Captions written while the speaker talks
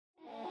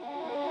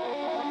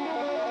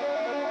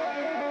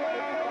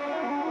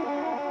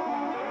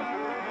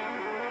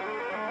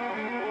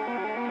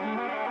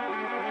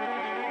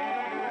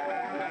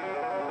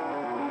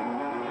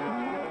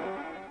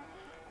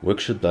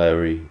Workshop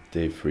Diary,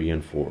 Day 3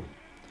 and 4.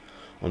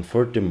 On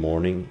Thursday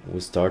morning, we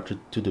started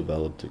to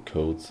develop the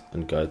codes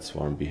and guide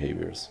swarm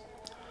behaviors.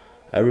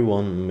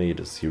 Everyone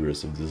made a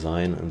series of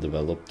design and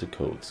developed the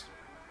codes.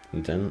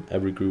 And then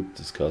every group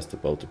discussed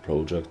about the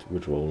project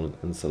with Roland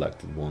and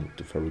selected one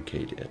to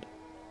fabricate it.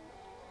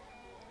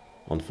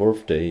 On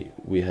fourth day,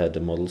 we had the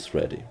models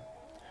ready.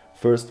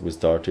 First, we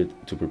started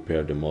to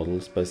prepare the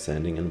models by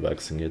sanding and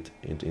waxing it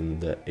in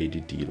the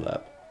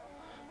ADDLAB.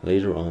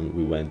 Later on,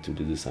 we went to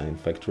the design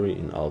factory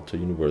in Alto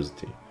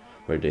University,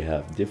 where they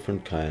have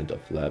different kind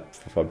of lab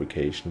for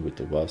fabrication with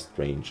a vast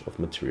range of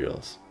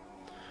materials.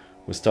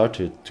 We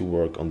started to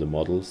work on the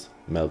models,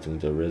 melting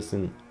the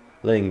resin,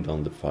 laying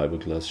down the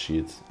fiberglass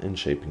sheets and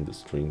shaping the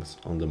strings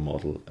on the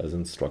model as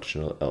an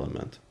instructional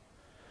element.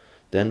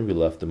 Then we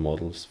left the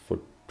models for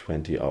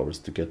 20 hours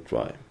to get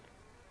dry.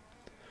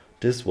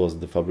 This was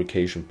the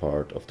fabrication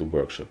part of the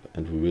workshop,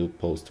 and we will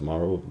post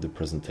tomorrow the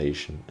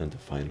presentation and the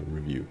final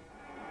review.